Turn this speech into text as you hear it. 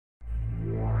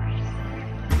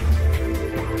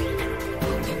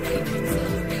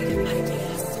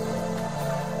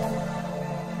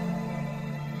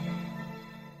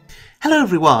Hello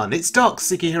everyone, it's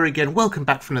Darkseeker here again. Welcome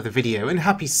back for another video and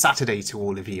happy Saturday to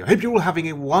all of you. I hope you're all having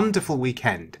a wonderful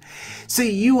weekend. So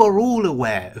you are all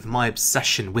aware of my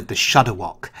obsession with the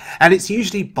Shudderwock, and it's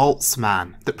usually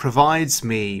Boltzmann that provides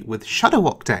me with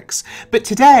Shudderwock decks. But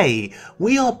today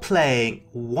we are playing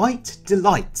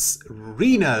hsWhiteDelight's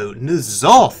Reno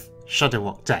N'Zoth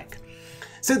Shudderwock deck.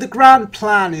 So the grand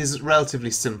plan is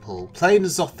relatively simple. Play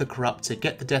N'Zoth the Corruptor,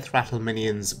 get the Death Rattle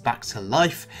minions back to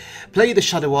life. Play the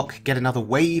Shudderwock, get another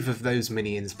wave of those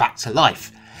minions back to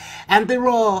life. And there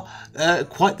are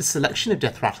quite the selection of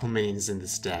Death Rattle minions in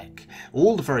this deck,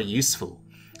 all very useful.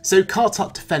 So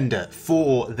Kartak Defender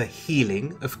for the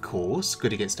healing, of course,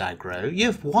 good against aggro. You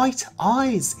have White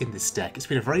Eyes in this deck. It's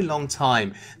been a very long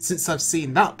time since I've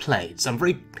seen that played, so I'm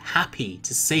very happy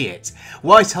to see it.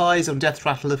 White Eyes on Death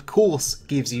Rattle, of course,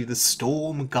 gives you the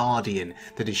Storm Guardian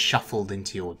that is shuffled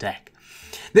into your deck.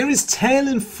 There is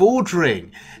Talon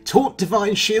Fordring, Taunt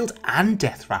Divine Shield and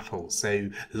Death Rattle, so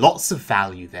lots of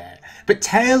value there. But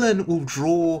Talon will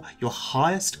draw your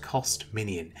highest cost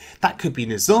minion. That could be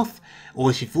N'Zoth, or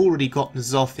if you've already got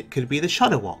N'Zoth, it could be the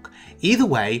Shudderwock. Either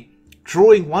way,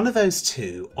 drawing one of those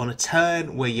two on a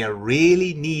turn where you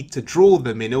really need to draw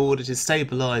them in order to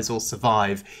stabilise or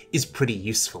survive is pretty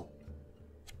useful.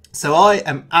 So I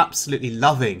am absolutely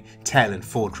loving Talon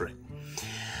Fordring.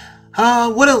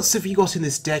 What else have you got in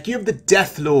this deck? You have the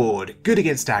Death Lord, good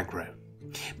against aggro.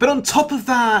 But on top of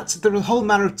that, there are a whole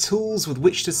manner of tools with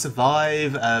which to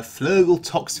survive. Flurgle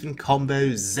Toxin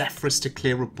combo, Zephyrus to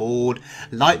clear a board,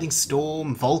 Lightning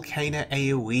Storm, Volcano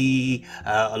AoE,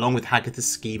 along with Hagatha's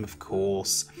Scheme, of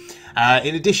course.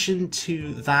 In addition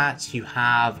to that, you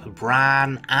have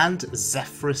Bran and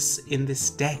Zephyrus in this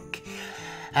deck.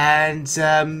 And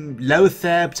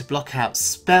Loatheb to block out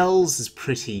spells is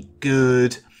pretty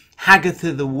good.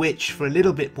 Hagatha the Witch for a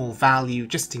little bit more value,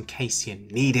 just in case you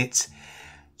need it.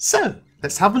 So,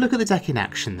 let's have a look at the deck in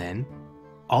action then,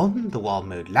 on the Wild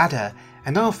Mode ladder,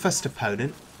 and our first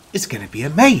opponent is going to be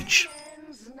a Mage.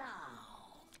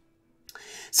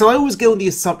 So I always go on the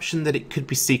assumption that it could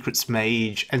be Secrets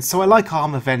Mage, and so I like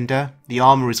Armor Vendor. The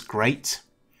armor is great.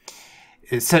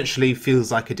 It essentially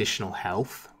feels like additional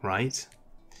health, right?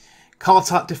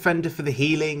 Kartak Defender for the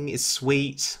healing is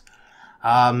sweet.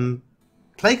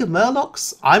 Plague of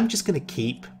Murlocs, I'm just going to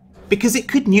keep, because it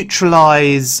could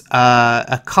neutralise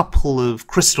a couple of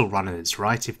Crystal Runners,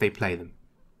 right, if they play them.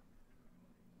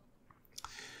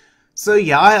 So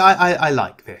yeah, I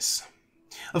like this.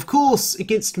 Of course,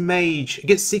 against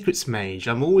Secrets Mage,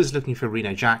 I'm always looking for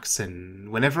Reno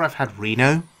Jackson. Whenever I've had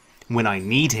Reno, when I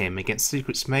need him against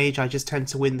Secrets Mage, I just tend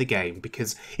to win the game,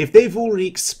 because if they've already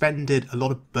expended a lot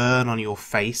of burn on your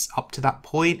face up to that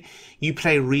point, you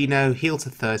play Reno, heal to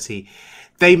 30,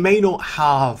 they may not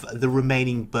have the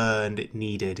remaining burn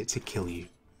needed to kill you,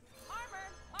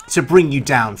 to bring you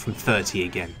down from 30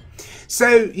 again.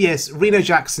 So yes, Reno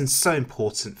Jackson's so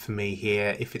important for me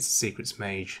here if it's a Secrets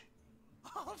Mage.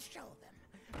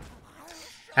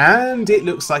 And it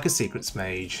looks like a Secrets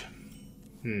Mage.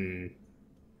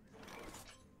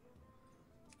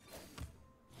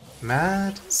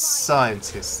 Mad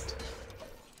Scientist.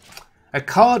 A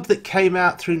card that came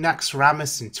out through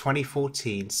Naxxramas in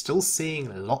 2014, still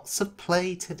seeing lots of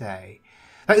play today.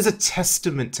 That is a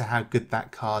testament to how good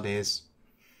that card is.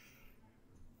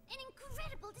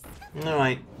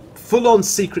 Alright, full-on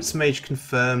Secrets Mage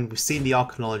confirmed. We've seen the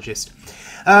Archaeologist.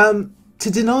 To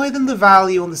deny them the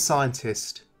value on the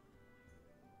Scientist,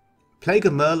 Plague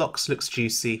of Murlocs looks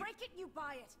juicy.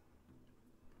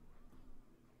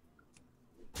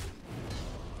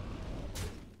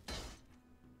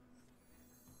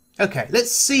 Okay,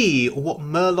 let's see what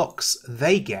Murlocs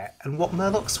they get and what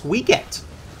Murlocs we get.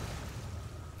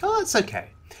 Oh, that's okay.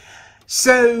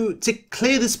 So, to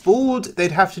clear this board,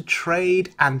 they'd have to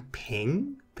trade and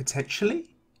ping,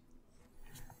 potentially.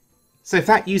 So if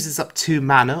that uses up 2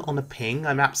 mana on a ping,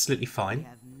 I'm absolutely fine.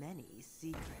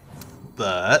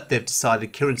 But they've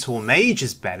decided Kirin Mage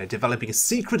is better, developing a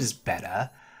secret is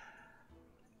better.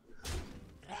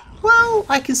 Well,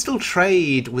 I can still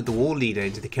trade with the War Leader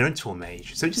into the Kirin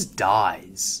Mage, so it just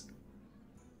dies.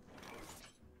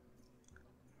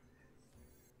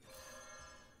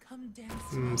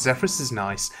 Zephyrus is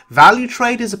nice. Value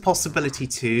trade is a possibility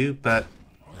too, but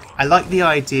I like the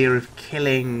idea of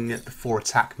killing the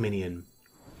 4-attack minion.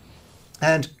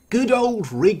 And good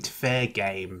old Rigged Fair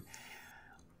Game.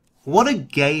 What a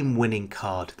game-winning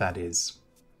card that is.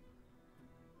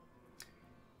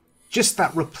 Just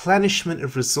that replenishment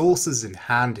of resources in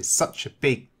hand is such a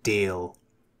big deal.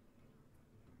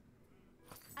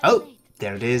 Oh,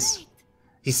 there it is.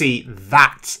 You see,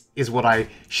 that is what I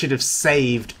should have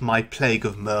saved my Plague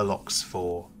of Murlocs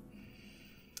for.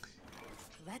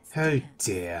 Oh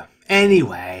dear.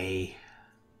 Anyway,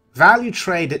 value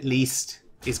trade at least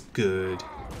is good.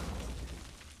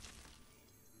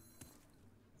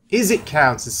 Is it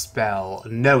counter spell?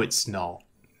 No, it's not.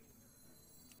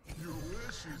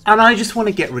 And I just want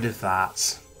to get rid of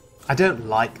that. I don't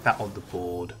like that on the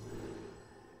board.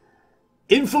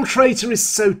 Infiltrator is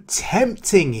so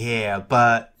tempting here,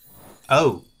 but...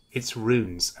 Oh, it's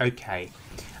runes. Okay.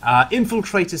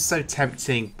 Infiltrator is so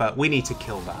tempting, but we need to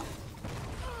kill that.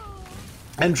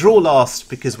 And draw last,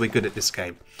 because we're good at this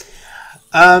game.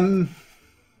 And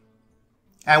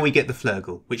we get the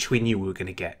Flurgle, which we knew we were going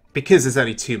to get, because there's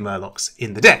only 2 Murlocs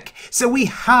in the deck. So we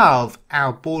have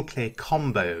our board clear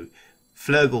combo,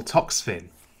 Flurgle Toxfin.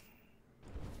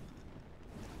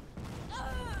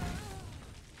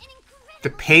 The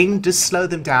ping does slow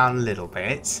them down a little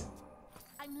bit.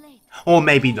 Or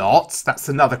maybe not. That's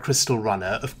another Crystal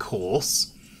Runner, of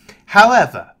course.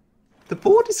 However, the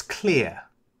board is clear.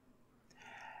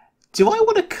 Do I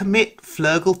want to commit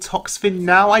Flurgle Toxfin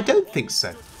now? I don't think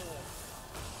so.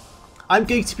 I'm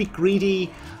going to be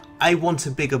greedy. I want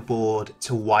a bigger board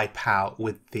to wipe out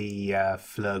with the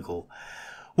Flurgle.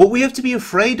 What we have to be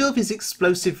afraid of is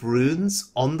explosive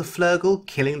runes on the Flurgle,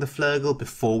 killing the Flurgle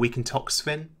before we can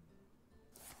Toxfin.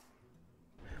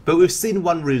 But we've seen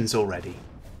 1 runes already.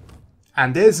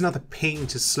 And there's another ping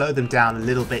to slow them down a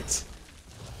little bit.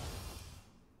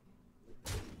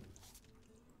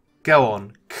 Go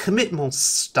on, commit more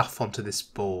stuff onto this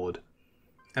board.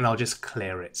 And I'll just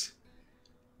clear it.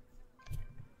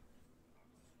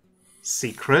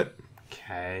 Secret.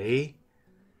 Okay.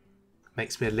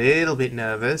 Makes me a little bit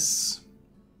nervous.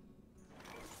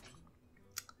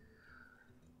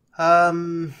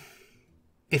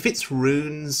 If it's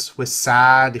runes, we're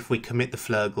sad if we commit the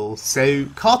Flurgle. So,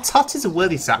 Kartut is a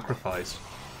worthy sacrifice.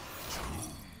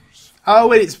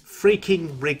 Oh, and it's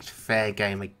freaking rigged fair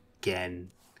game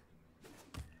again.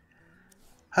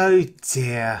 Oh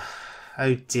dear.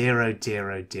 Oh dear, oh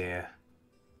dear, oh dear.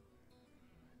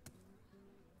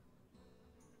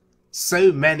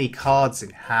 So many cards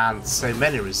in hand, so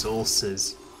many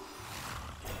resources.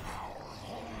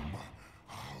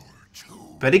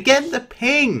 But again, the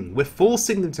ping! We're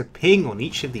forcing them to ping on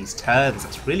each of these turns.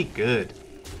 That's really good.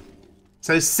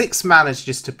 So 6 mana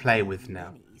just to play with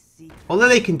now. Although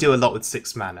they can do a lot with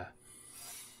 6 mana.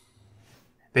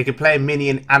 They can play a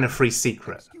minion and a free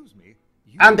secret.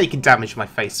 And they can damage my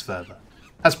face further.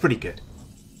 That's pretty good.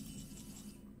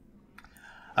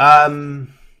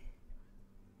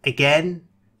 Again,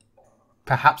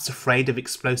 perhaps afraid of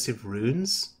explosive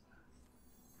runes.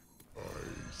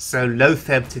 So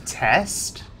Loatheb to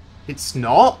test. It's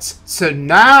not. So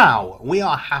now we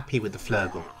are happy with the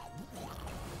Flurgle.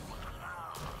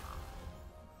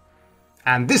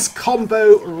 And this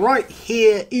combo right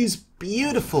here is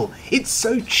beautiful. It's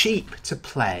so cheap to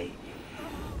play.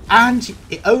 And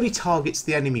it only targets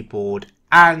the enemy board.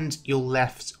 And you're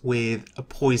left with a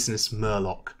poisonous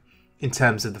Murloc in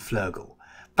terms of the Flurgle.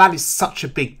 That is such a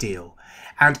big deal.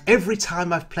 And every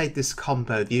time I've played this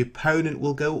combo, the opponent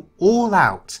will go all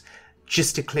out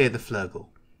just to clear the Flurgle.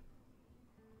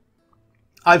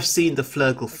 I've seen the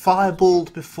Flurgle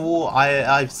fireballed before.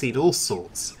 I've seen all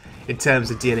sorts in terms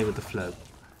of dealing with the Flurgle.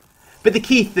 But the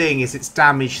key thing is it's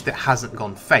damage that hasn't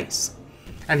gone face.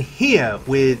 And here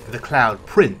with the Cloud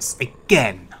Prince,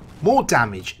 again, more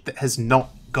damage that has not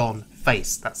gone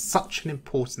face. That's such an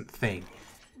important thing.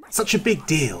 Such a big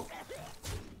deal.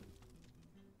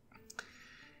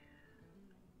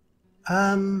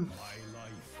 I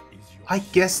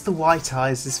guess the White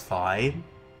Eyes is fine.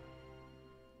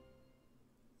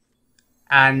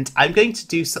 And I'm going to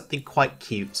do something quite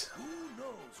cute.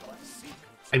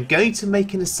 I'm going to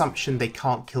make an assumption they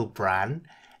can't kill Bran,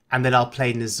 and then I'll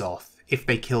play N'Zoth if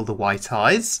they kill the White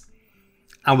Eyes,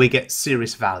 and we get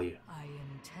serious value. I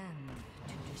intend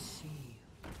to deceive.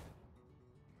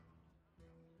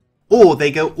 Or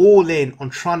they go all in on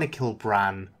trying to kill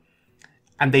Bran,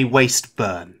 and they waste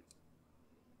burn.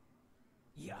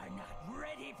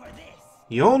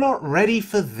 You're not ready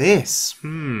for this.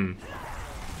 Well,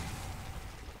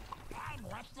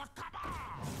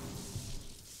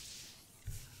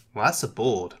 that's a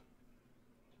board.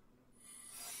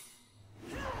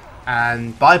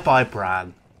 And bye-bye,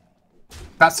 Bran.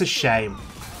 That's a shame.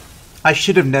 I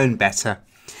should have known better.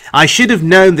 I should have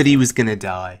known that he was going to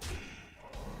die.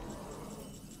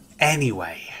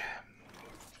 Anyway.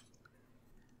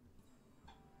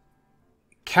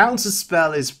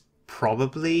 Counterspell is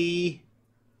probably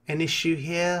an issue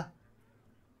here.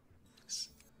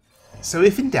 So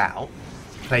if in doubt,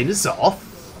 play N'Zoth.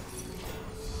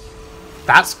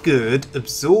 That's good.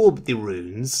 Absorb the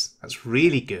runes. That's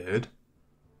really good.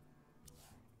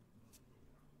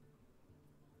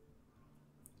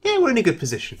 in a good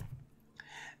position.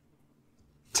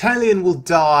 Talion will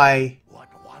die.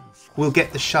 We'll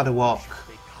get the Shudderwock.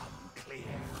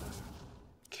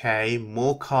 Okay,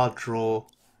 more card draw.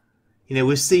 You know,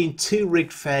 we've seen 2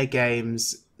 rigged fair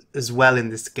games as well in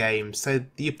this game, so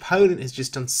the opponent has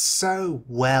just done so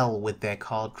well with their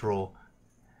card draw.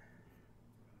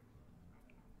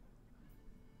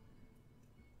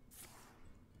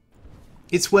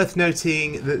 It's worth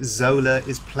noting that Zola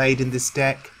is played in this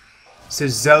deck, so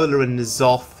Zola and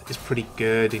N'Zoth is pretty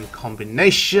good in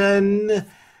combination.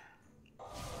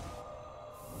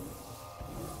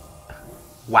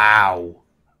 Wow.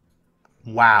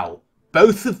 Wow.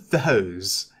 Both of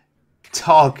those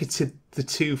targeted the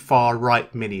 2 far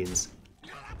right minions.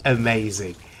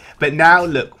 Amazing. But now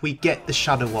look, we get the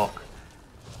Shudderwock.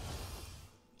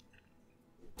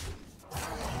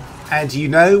 And you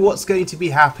know what's going to be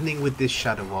happening with this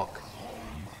Shudderwock?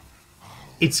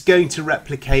 It's going to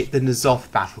replicate the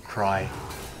N'Zoth battle cry.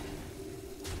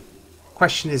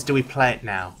 Question is, do we play it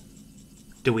now?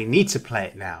 Do we need to play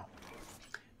it now?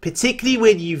 Particularly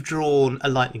when you've drawn a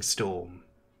Lightning Storm.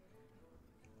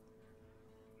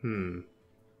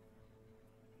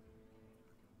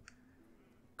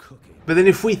 But then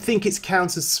if we think it's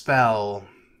counter spell,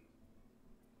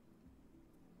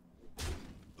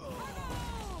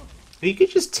 you could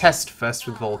just test first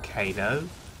with Volcano.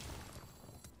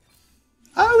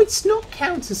 Oh, it's not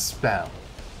counter spell.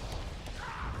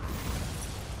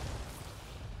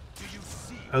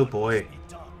 Oh boy,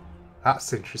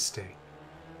 that's interesting.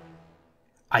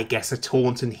 I guess a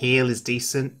taunt and heal is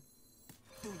decent.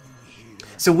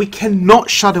 So we cannot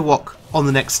Shudderwock on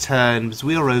the next turn because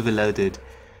we are overloaded.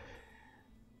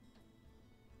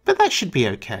 But that should be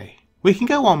okay. We can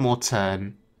go one more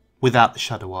turn without the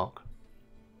Shudderwock.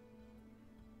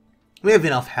 We have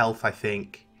enough health, I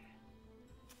think.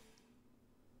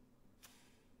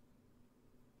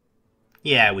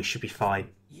 Yeah, we should be fine.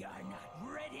 You're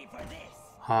not ready for this.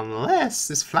 Unless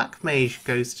this Flak Mage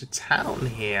goes to town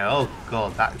here. Oh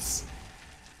god, that's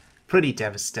pretty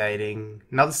devastating.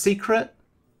 Another secret?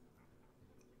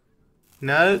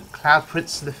 No, Cloud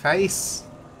Prince to the face.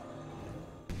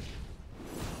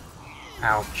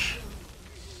 Ouch.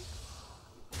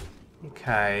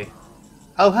 Okay.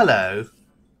 Oh, hello.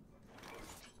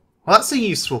 Well, that's a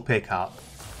useful pickup.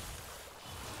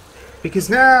 Because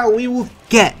now we will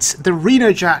get the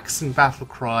Reno Jackson battle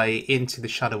cry into the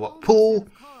Shudderwock pool.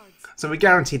 So we're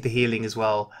guaranteed the healing as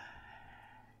well.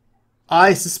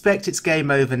 I suspect it's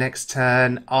game over next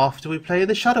turn after we play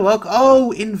the Shudderwock.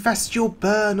 Oh, invest your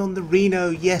burn on the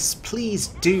Reno. Yes, please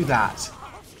do that.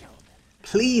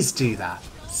 Please do that.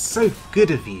 So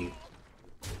good of you.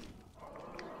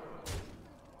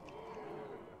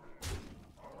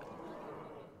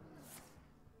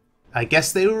 I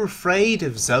guess they were afraid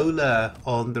of Zola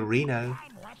on the Reno.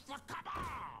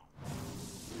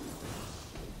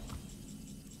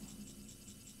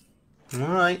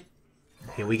 Alright,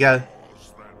 here we go.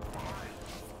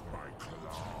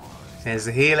 There's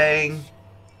the healing.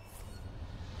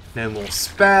 No more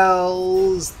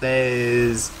spells.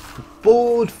 There's the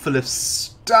board full of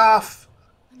stuff.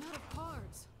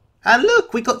 And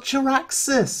look, we got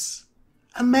Jaraxxus.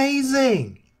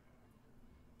 Amazing.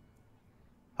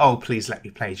 Oh, please let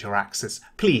me play Jaraxxus.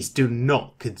 Please do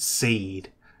not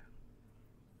concede.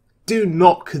 Do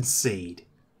not concede.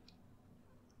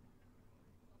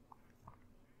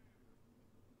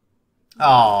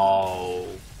 Oh.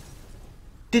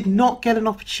 Did not get an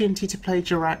opportunity to play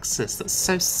Jaraxxus. That's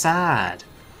so sad.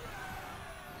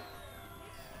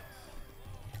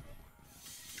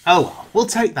 Oh, well, we'll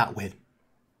take that win.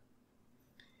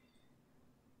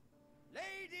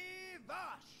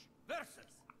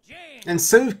 And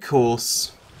so, of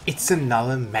course, it's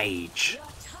another mage.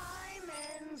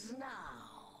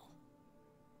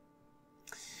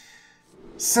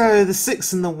 So, the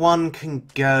 6 and the 1 can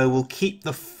go. We'll keep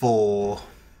the 4.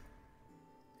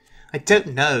 I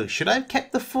don't know. Should I have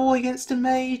kept the 4 against a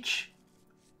mage?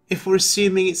 If we're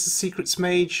assuming it's a secrets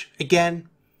mage again?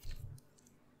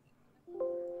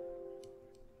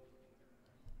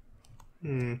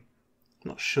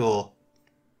 Not sure.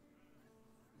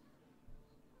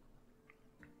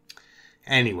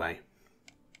 Anyway.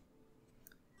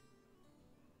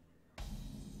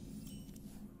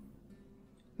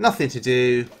 Nothing to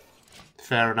do.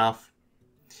 Fair enough.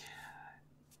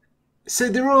 So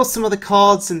there are some other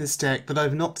cards in this deck that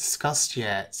I've not discussed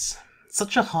yet.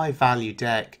 Such a high value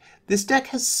deck. This deck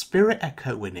has Spirit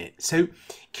Echo in it. So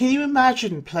can you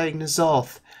imagine playing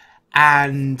N'Zoth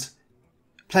and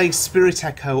playing Spirit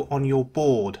Echo on your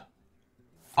board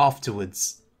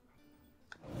afterwards?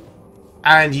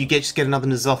 And you just get another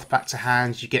N'Zoth back to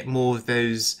hand. You get more of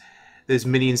those those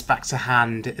minions back to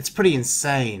hand. It's pretty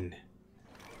insane.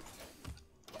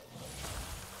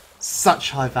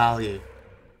 Such high value.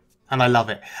 And I love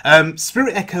it.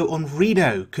 Spirit Echo on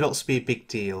Reno could also be a big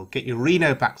deal. Get your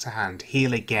Reno back to hand.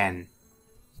 Heal again.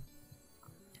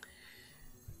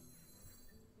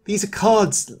 These are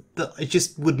cards that I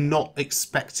just would not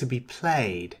expect to be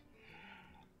played.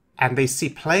 And they see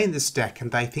play in this deck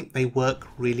and they think they work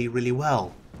really, really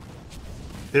well.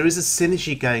 There is a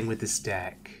synergy going with this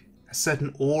deck. A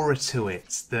certain aura to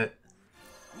it that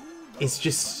is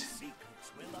just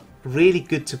really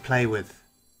good to play with.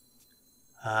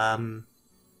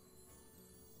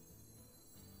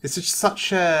 It's just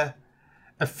such a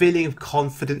feeling of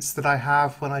confidence that I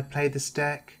have when I play this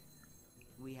deck.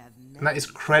 And that is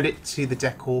credit to the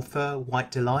deck author,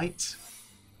 hsWhiteDelight's.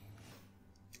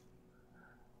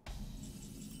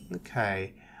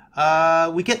 Okay.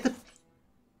 We get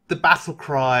the battle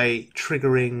cry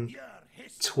triggering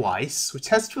twice. We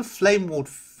test for Flame Ward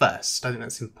first. I think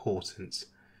that's important.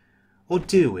 Or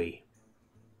do we?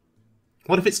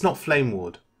 What if it's not Flame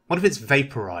Ward? What if it's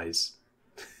Vaporize?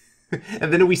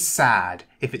 And then are we sad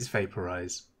if it's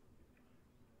Vaporize?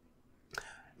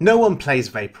 No one plays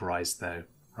Vaporize though,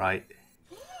 right?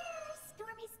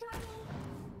 Stormy, stormy.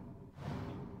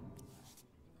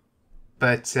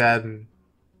 But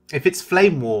if it's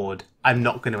Flame Ward, I'm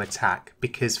not going to attack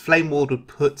because Flame Ward would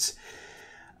put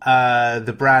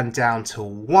the brand down to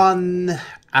 1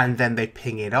 and then they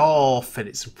ping it off and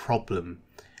it's a problem.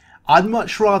 I'd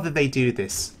much rather they do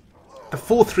this. The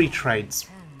 4-3 trades,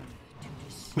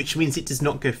 which means it does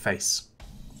not go face.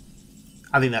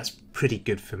 I think that's pretty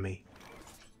good for me.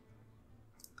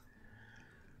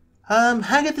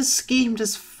 Hang of the Scheme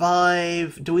does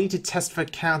 5. Do we need to test for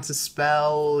counter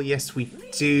spell? Yes, we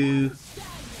do.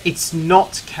 It's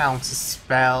not counter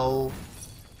spell.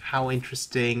 How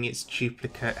interesting. It's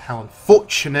duplicate. How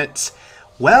unfortunate.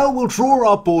 Well, we'll draw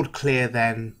our board clear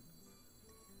then.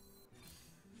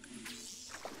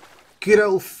 Good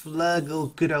old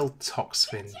Flurgle, good old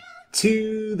Toxfin.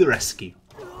 To the rescue.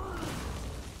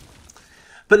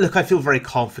 But look, I feel very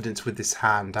confident with this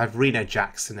hand. I have Reno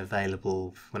Jackson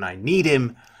available when I need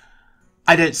him.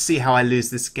 I don't see how I lose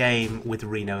this game with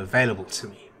Reno available to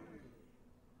me.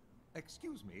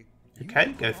 Excuse me.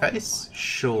 Okay, go face.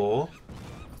 Sure.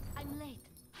 I'm late.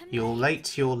 You're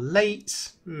late, you're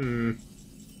late.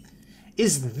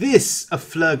 Is this a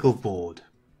Flurgle board?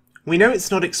 We know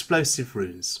it's not explosive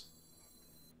runes.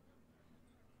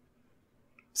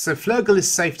 So Flurgle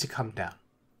is safe to come down.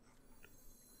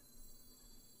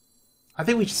 I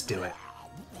think we just do it.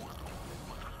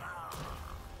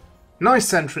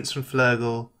 Nice entrance from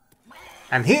Flurgle.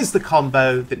 And here's the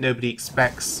combo that nobody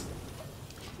expects.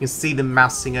 You can see them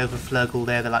mousing over Flurgle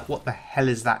there. They're like, what the hell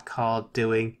is that card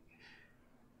doing?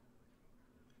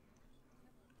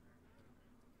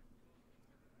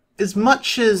 As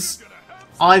much as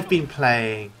I've been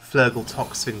playing Flurgle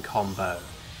Toxfin combo,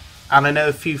 and I know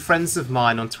a few friends of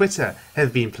mine on Twitter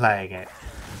have been playing it,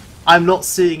 I'm not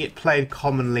seeing it played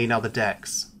commonly in other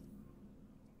decks.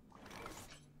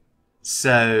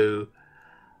 So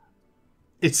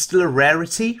it's still a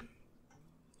rarity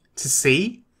to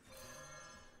see.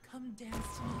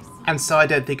 And so I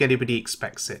don't think anybody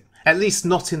expects it. At least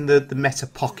not in the meta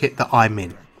pocket that I'm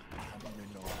in.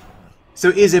 So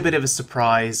it is a bit of a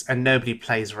surprise and nobody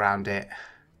plays around it.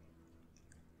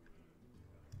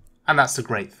 And that's a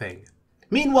great thing.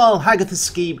 Meanwhile, Hagatha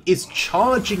Scheme is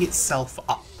charging itself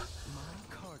up.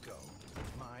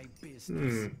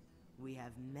 We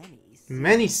have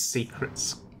Many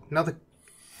secrets. Another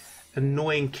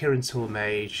annoying Kirin Tool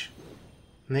Mage.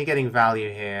 And they're getting value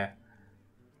here.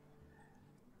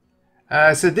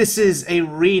 So this is a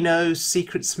Reno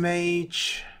Secrets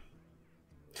Mage.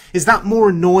 Is that more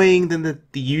annoying than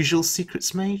the usual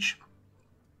Secrets Mage?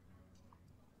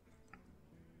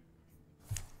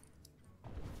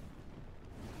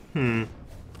 If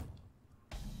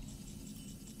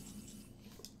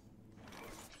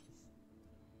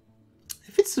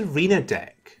it's a Reno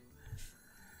deck,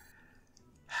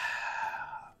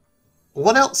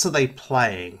 what else are they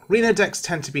playing? Reno decks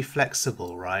tend to be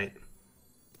flexible, right?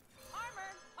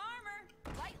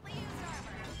 Armor! Lightly used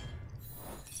armor.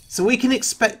 So we can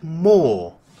expect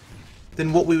more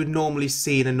than what we would normally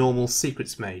see in a normal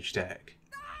Secrets Mage deck.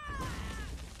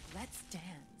 Let's dance.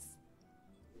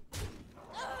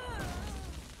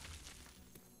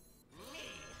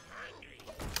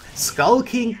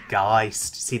 Skulking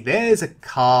Geist. See, there's a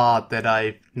card that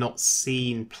I've not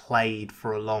seen played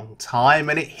for a long time,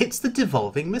 and it hits the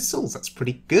devolving missiles. That's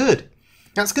pretty good.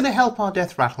 That's going to help our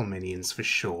Death Rattle minions for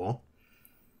sure.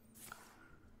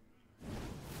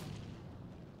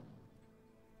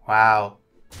 Wow.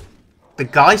 The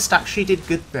Geist actually did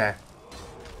good there.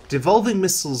 Devolving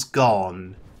Missile's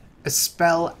gone. A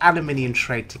spell and a minion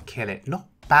trade to kill it. Not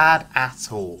bad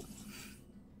at all.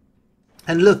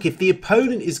 And look, if the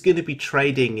opponent is going to be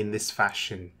trading in this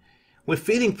fashion, we're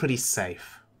feeling pretty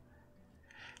safe.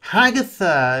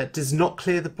 hsWhiteDelight's does not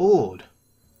clear the board.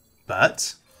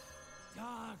 But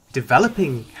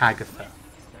developing hsWhiteDelight's,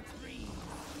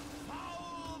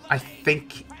 I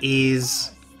think,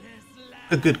 is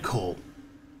a good call.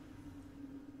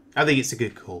 I think it's a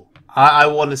good call. I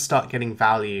want to start getting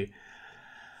value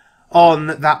on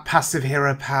that passive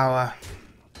hero power.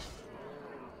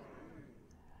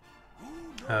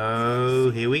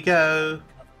 Oh, here we go.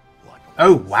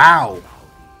 Oh, wow.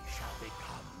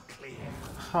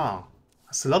 Huh.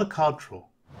 That's a lot of card draw.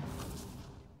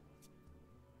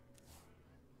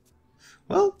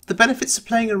 Well, the benefits of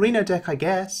playing a Reno deck, I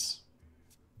guess.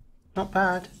 Not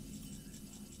bad.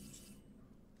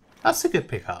 That's a good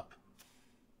pickup.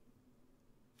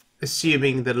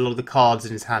 Assuming that a lot of the cards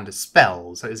in his hand are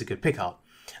spells, that is a good pickup.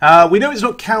 We know it's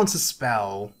not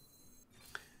counter-spell.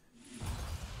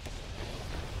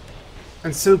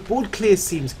 And so board clear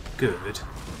seems good.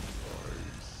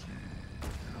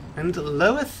 And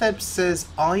Lower Theb says,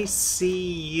 I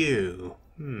see you.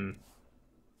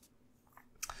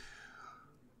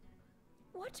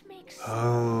 What makes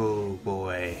Oh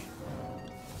boy.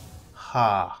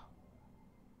 Ha.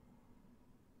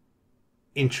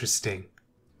 Interesting.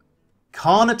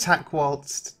 Can't attack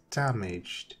whilst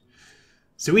damaged.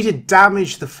 So we did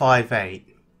damage the 5/8.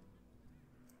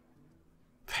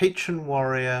 Patron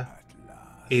Warrior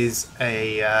is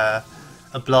a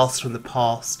blast from the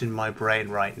past in my brain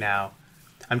right now.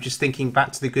 I'm just thinking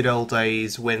back to the good old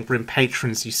days when Grim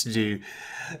Patrons used to do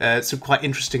some quite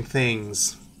interesting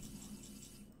things.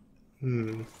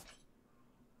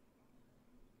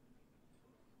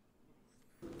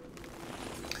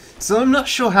 So I'm not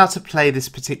sure how to play this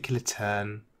particular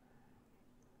turn.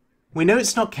 We know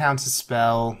it's not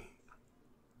counterspell.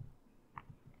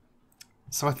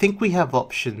 So I think we have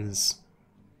options.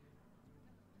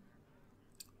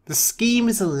 The scheme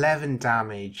is 11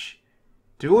 damage.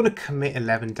 Do we want to commit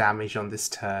 11 damage on this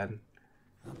turn?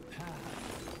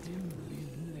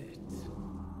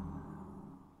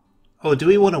 Or do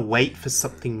we want to wait for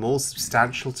something more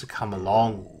substantial to come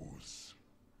along?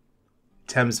 In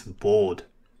terms of board.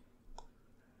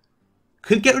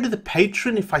 Could get rid of the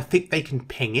patron if I think they can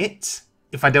ping it.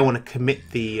 If I don't want to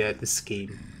commit the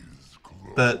scheme.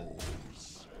 But...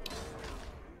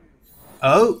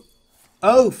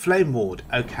 Oh, Flame Ward.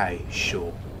 Okay,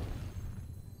 sure.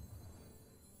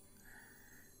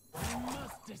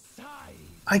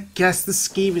 I guess the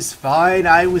scheme is fine.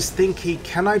 I was thinking,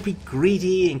 can I be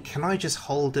greedy and can I just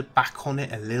hold it back on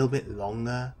it a little bit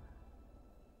longer?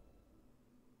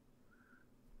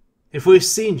 If we've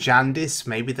seen Jandis,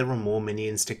 maybe there are more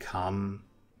minions to come.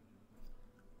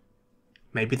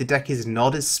 Maybe the deck is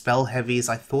not as spell heavy as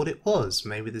I thought it was.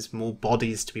 Maybe there's more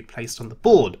bodies to be placed on the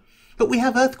board. But we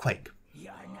have Earthquake.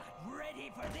 You're not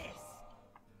ready for this.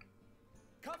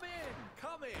 Come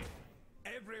in.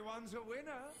 Everyone's a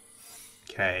winner.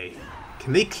 Okay.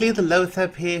 Can they clear the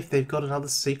Lotheb here if they've got another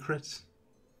secret?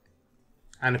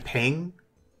 And a ping?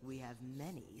 We have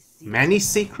many secrets. Many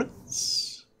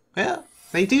secrets? Yeah,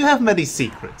 they do have many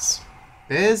secrets.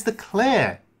 There's the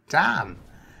clear. Damn.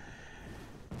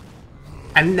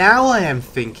 And now I am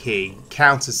thinking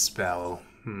counterspell.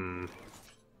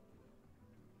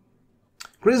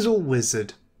 Grizzle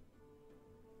Wizard.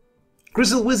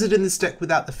 Grizzle Wizard in this deck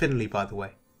without the Finley, by the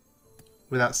way.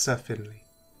 Without Sir Finley.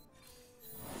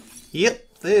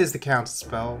 Yep, there's the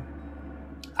counterspell.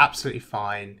 Absolutely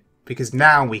fine. Because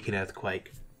now we can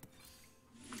Earthquake.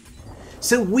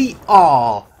 So we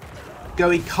are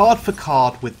going card for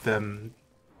card with them.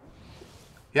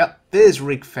 Yep, there's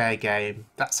Rig Fair Game.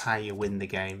 That's how you win the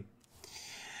game.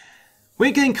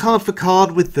 We're going card for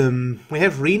card with them. We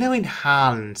have Reno in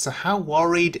hand, so how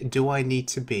worried do I need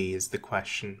to be is the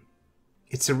question.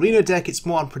 It's a Reno deck, it's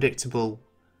more unpredictable.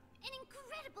 an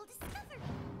incredible discovery?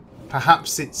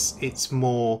 Perhaps it's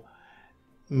more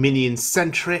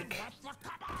minion-centric.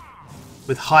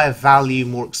 With higher value,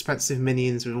 more expensive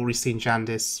minions. We've already seen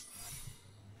Jandis.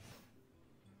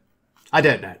 I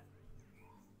don't know.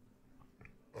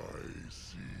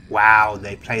 Wow,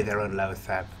 they play their own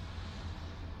Lotheb.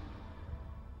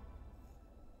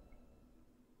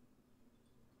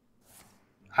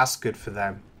 That's good for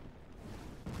them.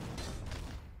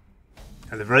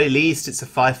 At the very least, it's a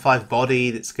 5/5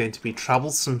 body that's going to be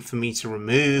troublesome for me to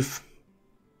remove.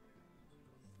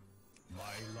 My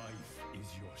life is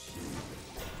your shield.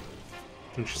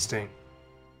 Interesting.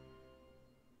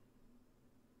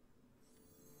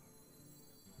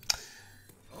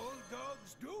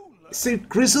 So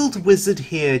Grizzled Wizard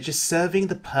here just serving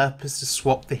the purpose to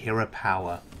swap the hero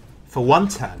power for one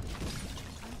turn.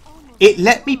 It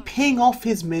let me ping off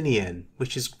his minion,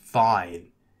 which is fine.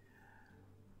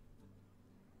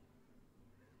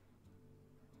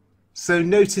 So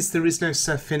notice there is no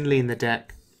Sir Finley in the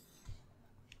deck.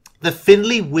 The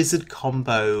Finley Wizard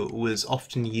combo was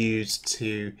often used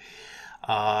to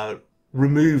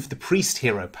remove the priest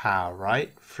hero power,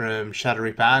 right, from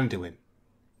AAEBAaoIHvUE.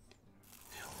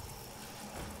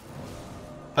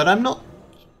 But I'm not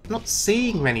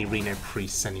seeing many Reno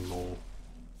priests anymore.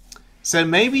 So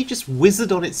maybe just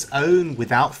Wizard on its own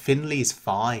without Finley is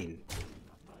fine.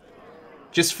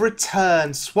 Just for a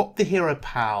turn, swap the hero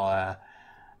power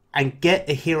and get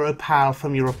a hero power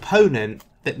from your opponent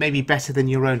that may be better than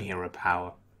your own hero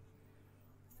power.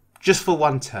 Just for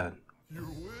one turn. Your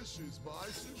wish is my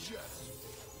suggestion.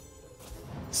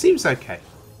 Seems okay.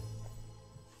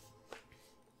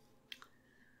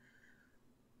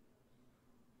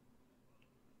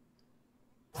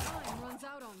 Time runs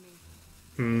out on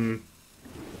me.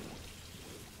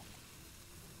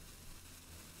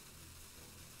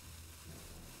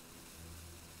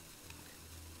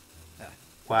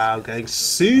 Wow, going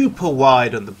super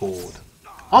wide on the board.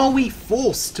 Are we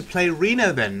forced to play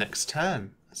Reno then next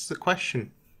turn? That's the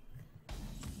question.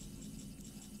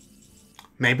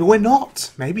 Maybe we're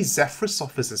not. Maybe Zephyrus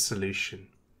offers a solution.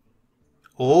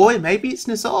 Or maybe it's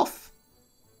N'Zoth.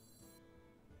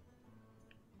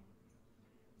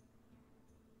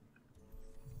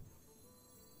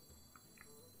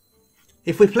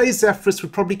 If we play Zephyrus,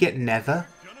 we'll probably get Nether.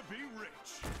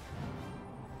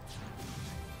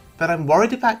 But I'm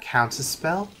worried about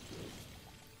Counterspell.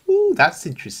 Ooh, that's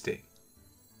interesting.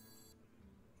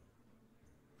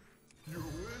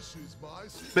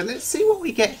 But let's see what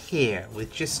we get here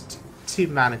with just 2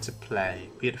 mana to play.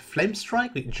 We get a Flame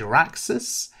Strike, we get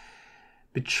Jaraxxus,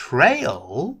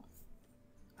 Betrayal.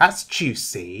 That's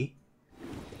juicy.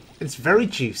 It's very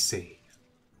juicy.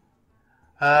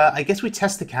 I guess we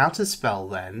test the Counterspell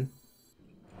then.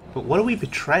 But what are we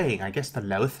betraying? I guess the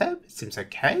Loatheb? It seems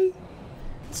okay.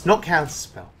 It's not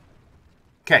Counterspell.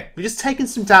 Okay, we've just taken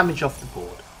some damage off the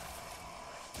board.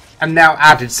 And now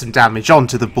added some damage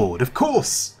onto the board. Of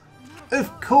course!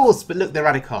 Of course! But look, they're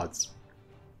out of cards.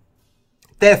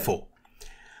 Therefore,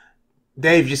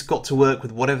 they've just got to work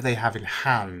with whatever they have in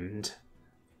hand.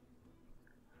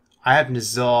 I have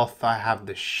N'Zoth, I have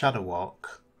the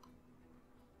Shudderwock.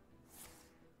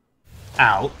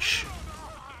 Ouch.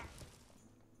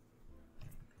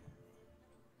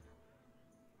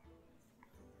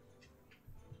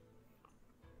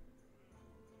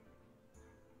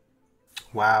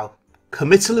 Wow.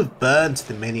 Committal of burn to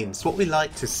the minions. What we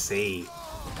like to see.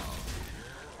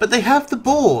 But they have the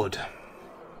board.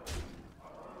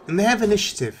 And they have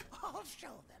initiative.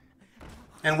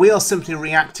 And we are simply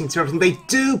reacting to everything they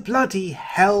do. Bloody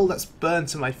hell, that's burned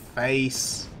to my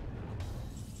face.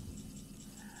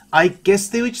 I guess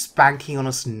they were just banking on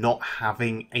us not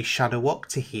having a Shudderwock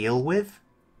to heal with.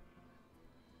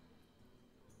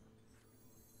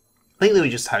 I think they were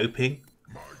just hoping.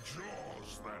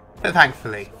 But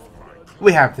thankfully,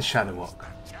 we have the Shudderwock.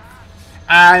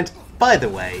 And, by the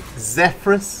way,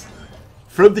 Zephyrus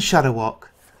from the Shudderwock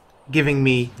giving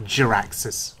me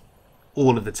Jaraxxus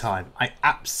all of the time. I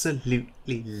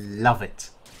absolutely love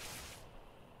it.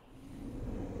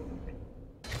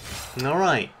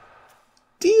 Alright.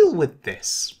 Deal with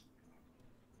this.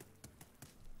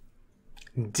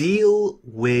 Deal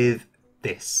with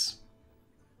this.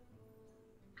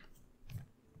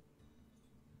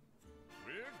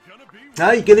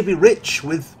 Now you're going to be rich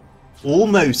with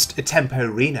almost a tempo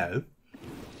Reno.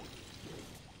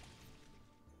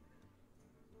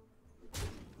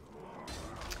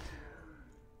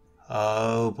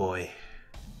 Oh boy.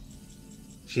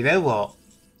 Do you know what?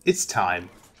 It's time.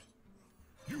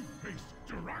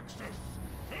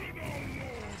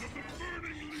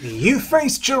 You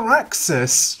face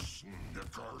Jaraxxus!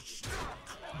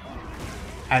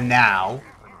 And now,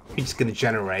 we're just going to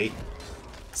generate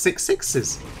 6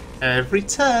 6s every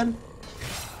turn.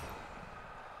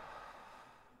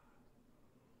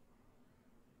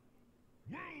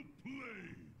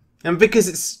 And because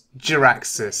it's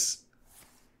Jaraxxus,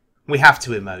 we have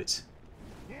to emote.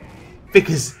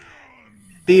 Because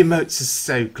the emotes are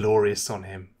so glorious on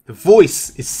him. The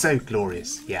voice is so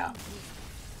glorious. Yeah.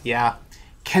 Yeah.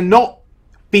 Cannot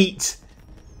beat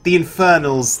the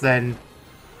Infernals then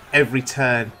every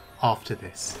turn after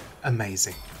this.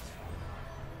 Amazing.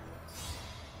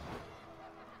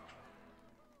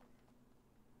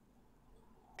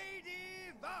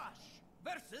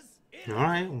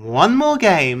 Alright, one more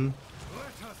game.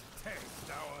 Let us test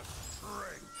our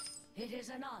strength. It is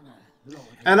an honor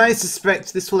And I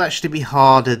suspect this will actually be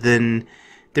harder than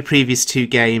the previous two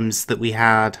games that we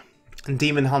had. And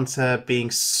Demon Hunter being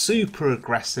super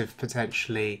aggressive,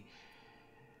 potentially.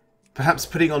 Perhaps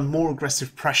putting on more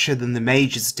aggressive pressure than the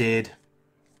mages did.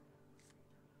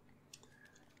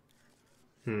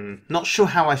 Not sure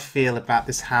how I feel about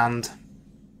this hand.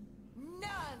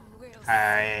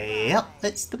 Yep,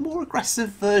 it's the more aggressive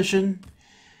version.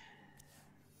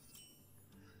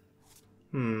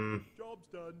 Job's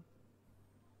done.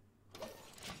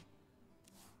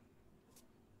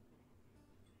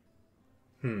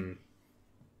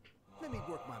 Let me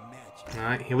work my magic.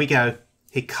 Alright, here we go.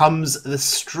 Here comes the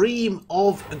stream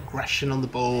of aggression on the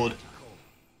board.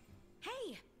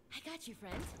 Hey, I got you,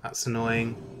 friend. That's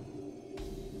annoying.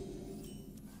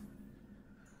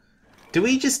 Do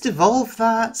we just evolve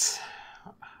that?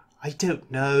 I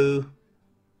don't know.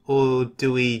 Or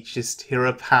do we just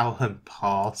hero power and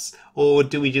pass? Or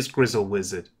do we just Grizzle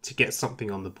Wizard to get something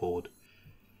on the board?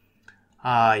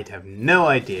 I have no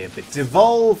idea, but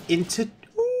devolve into...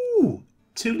 Ooh!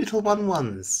 2 little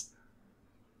 1/1s.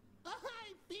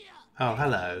 Oh,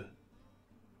 hello.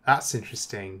 That's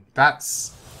interesting.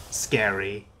 That's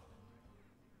scary.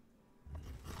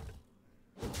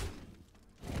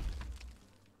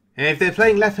 And if they're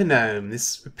playing Lephenome,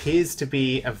 this appears to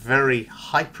be a very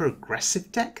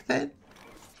hyper-aggressive deck then?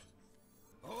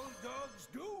 Old dogs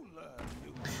do learn.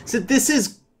 So this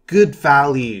is good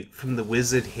value from the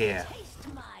wizard here.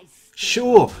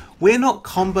 Sure, we're not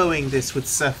comboing this with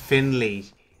Sir Finley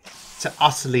to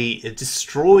utterly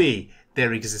destroy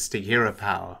their existing hero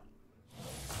power.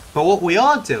 But what we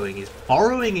are doing is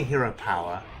borrowing a hero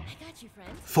power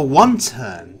for one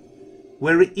turn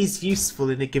where it is useful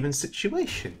in a given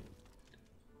situation.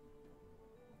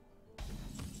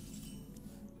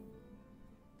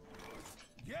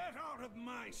 Get out of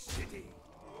my city.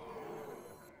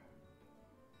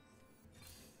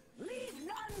 Leave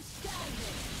none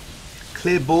standing.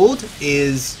 Clear board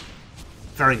is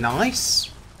very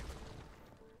nice.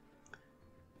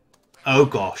 Oh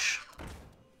gosh.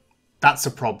 That's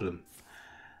a problem.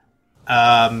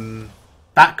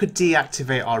 That could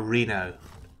deactivate our Reno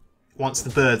once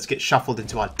the birds get shuffled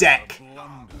into our deck.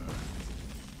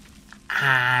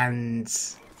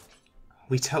 And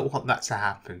we don't want that to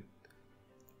happen.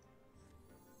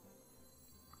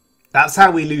 That's how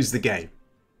we lose the game.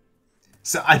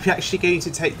 So I'm actually going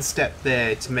to take the step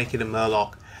there to make it a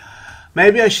Murloc.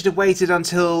 Maybe I should have waited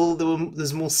until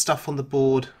there's more stuff on the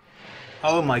board.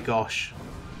 Oh my gosh.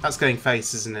 That's going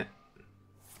face, isn't it?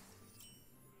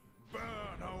 Burn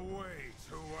away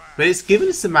to But it's given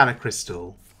us a mana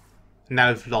crystal. Now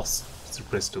we've lost some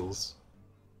crystals.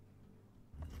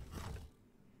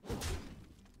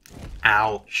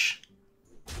 Ouch.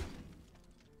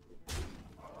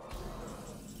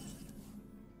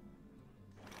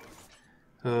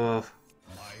 Ugh.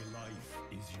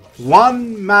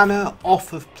 1 mana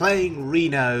off of playing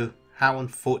Reno. How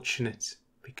unfortunate.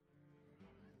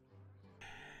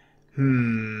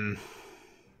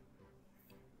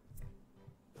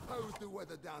 How's the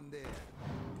weather down there?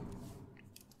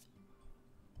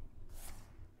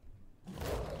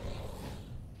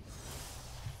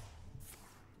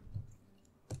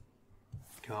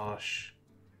 Gosh.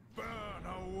 burn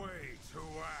away to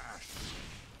ash.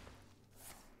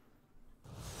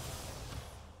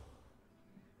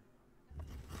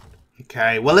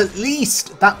 Okay, well at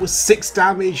least that was 6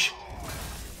 damage.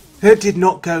 It did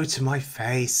not go to my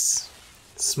face.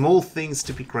 Small things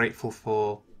to be grateful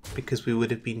for, because we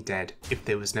would have been dead if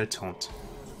there was no taunt.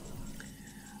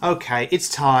 Okay, it's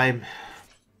time.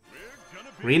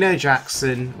 Reno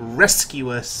Jackson,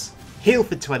 rescue us, heal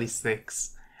for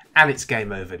 26, and it's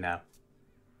game over now.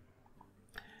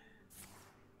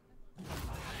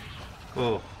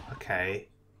 Oh, okay.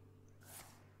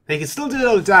 They can still do a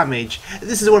lot of damage.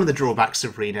 This is one of the drawbacks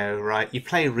of Reno, right? You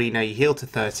play Reno, you heal to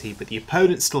 30, but the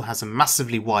opponent still has a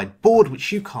massively wide board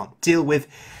which you can't deal with,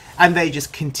 and they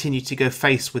just continue to go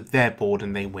face with their board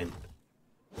and they win.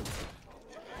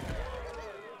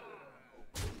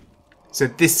 So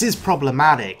this is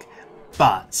problematic,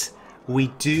 but we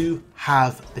do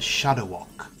have the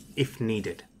Shudderwock if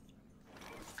needed.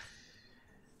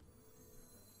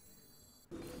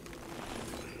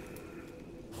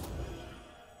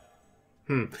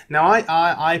 Now,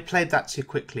 I played that too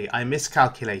quickly. I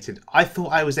miscalculated. I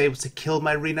thought I was able to kill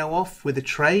my Reno off with a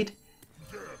trade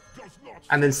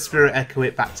and then Spirit Echo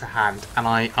it back to hand. And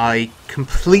I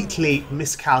completely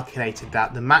miscalculated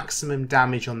that. The maximum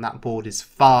damage on that board is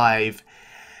 5.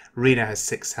 Reno has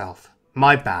 6 health.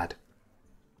 My bad.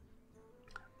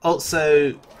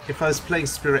 Also, if I was playing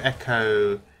Spirit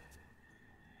Echo,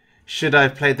 should I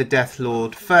have played the Death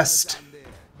Lord first?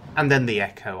 And then the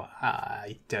echo.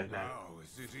 I don't know. How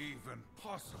is it even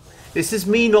possible? This is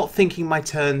me not thinking my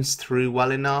turns through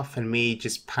well enough and me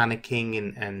just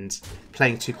panicking and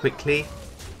playing too quickly.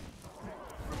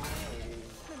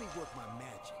 Let me work my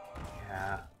magic.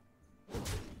 Yeah.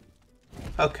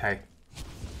 Okay.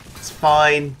 It's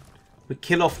fine. We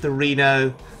kill off the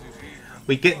Reno.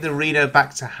 We get the Reno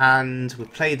back to hand. We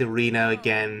play the Reno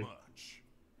again.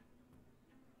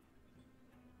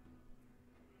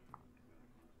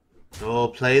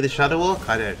 Or play the Shudderwock?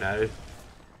 I don't know.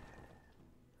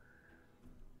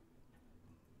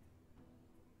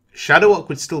 Shudderwock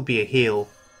would still be a heal.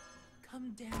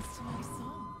 Come dance to my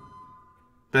song.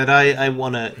 But I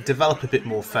want to develop a bit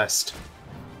more first.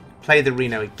 Play the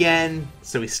Reno again,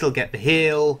 so we still get the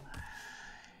heal.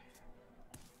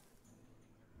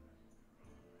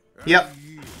 Yep.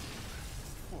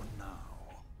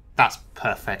 That's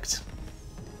perfect.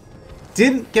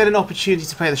 Didn't get an opportunity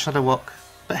to play the Shudderwock,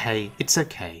 but hey, it's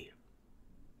okay.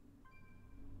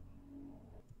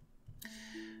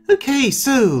 Okay,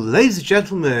 so, ladies and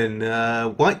gentlemen,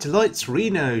 hsWhiteDelight's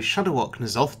Reno, Shudderwock,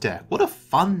 N'Zoth deck. What a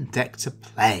fun deck to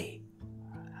play.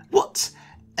 What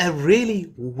a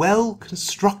really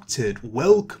well-constructed,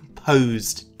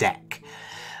 well-composed deck.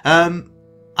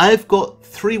 I've got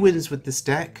 3 wins with this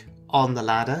deck on the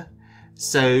ladder,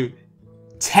 so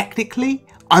technically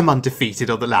I'm undefeated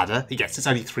on the ladder. Yes, it's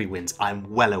only 3 wins,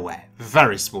 I'm well aware.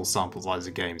 Very small sample size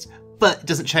of games. But it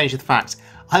doesn't change the fact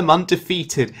I'm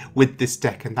undefeated with this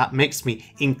deck, and that makes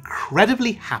me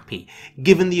incredibly happy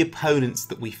given the opponents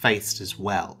that we faced as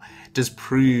well. It does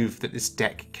prove that this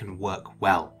deck can work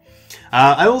well.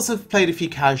 I also played a few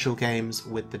casual games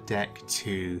with the deck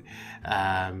too,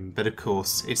 but of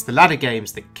course it's the ladder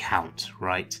games that count,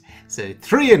 right? So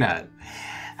 3-0.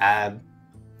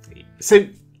 So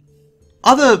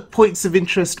other points of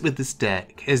interest with this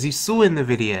deck, as you saw in the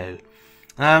video,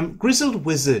 Grizzled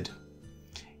Wizard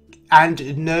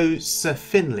and no Sir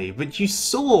Finley, but you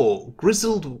saw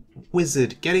Grizzled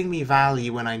Wizard getting me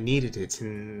value when I needed it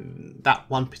in that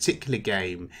one particular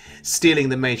game, stealing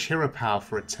the Mage Hero power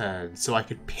for a turn so I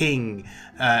could ping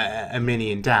a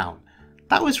minion down.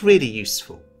 That was really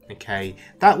useful, okay?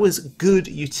 That was good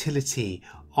utility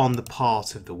on the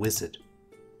part of the Wizard.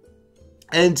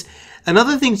 And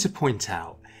another thing to point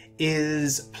out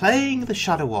is playing the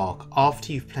Shudderwock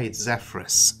after you've played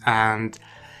Zephyrus, and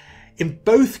in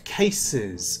both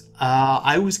cases,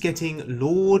 I was getting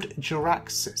Lord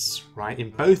Jaraxxus, right? In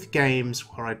both games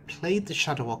where I played the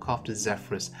Shudderwock after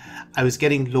Zephyrus, I was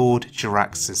getting Lord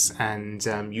Jaraxxus,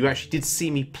 and you actually did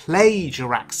see me play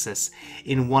Jaraxxus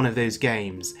in one of those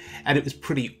games, and it was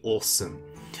pretty awesome.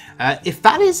 If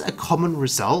that is a common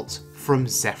result from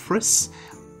Zephyrus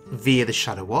via the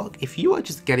Shudderwock, if you are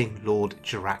just getting Lord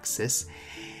Jaraxxus,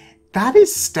 that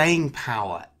is staying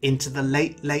power into the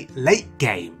late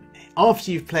game.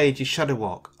 After you've played your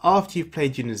Shudderwock, after you've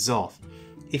played your N'Zoth,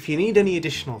 if you need any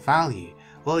additional value,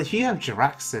 well, if you have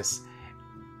Jaraxxus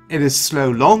in a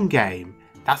slow long game,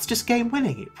 that's just game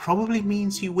winning. It probably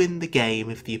means you win the game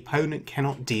if the opponent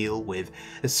cannot deal with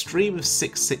a stream of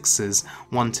 6/6s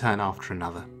one turn after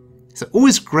another. So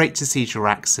always great to see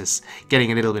Jaraxxus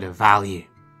getting a little bit of value.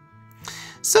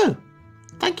 So,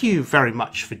 thank you very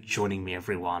much for joining me,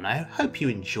 everyone. I hope you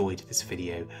enjoyed this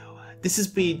video. This has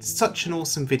been such an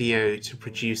awesome video to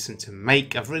produce and to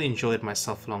make. I've really enjoyed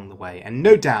myself along the way, and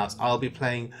no doubt I'll be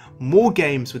playing more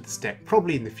games with this deck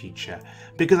probably in the future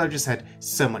because I've just had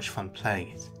so much fun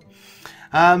playing it.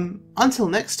 Until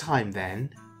next time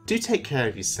then, do take care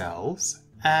of yourselves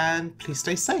and please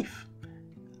stay safe.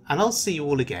 And I'll see you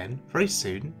all again very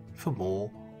soon for more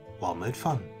Wild Mode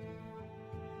fun.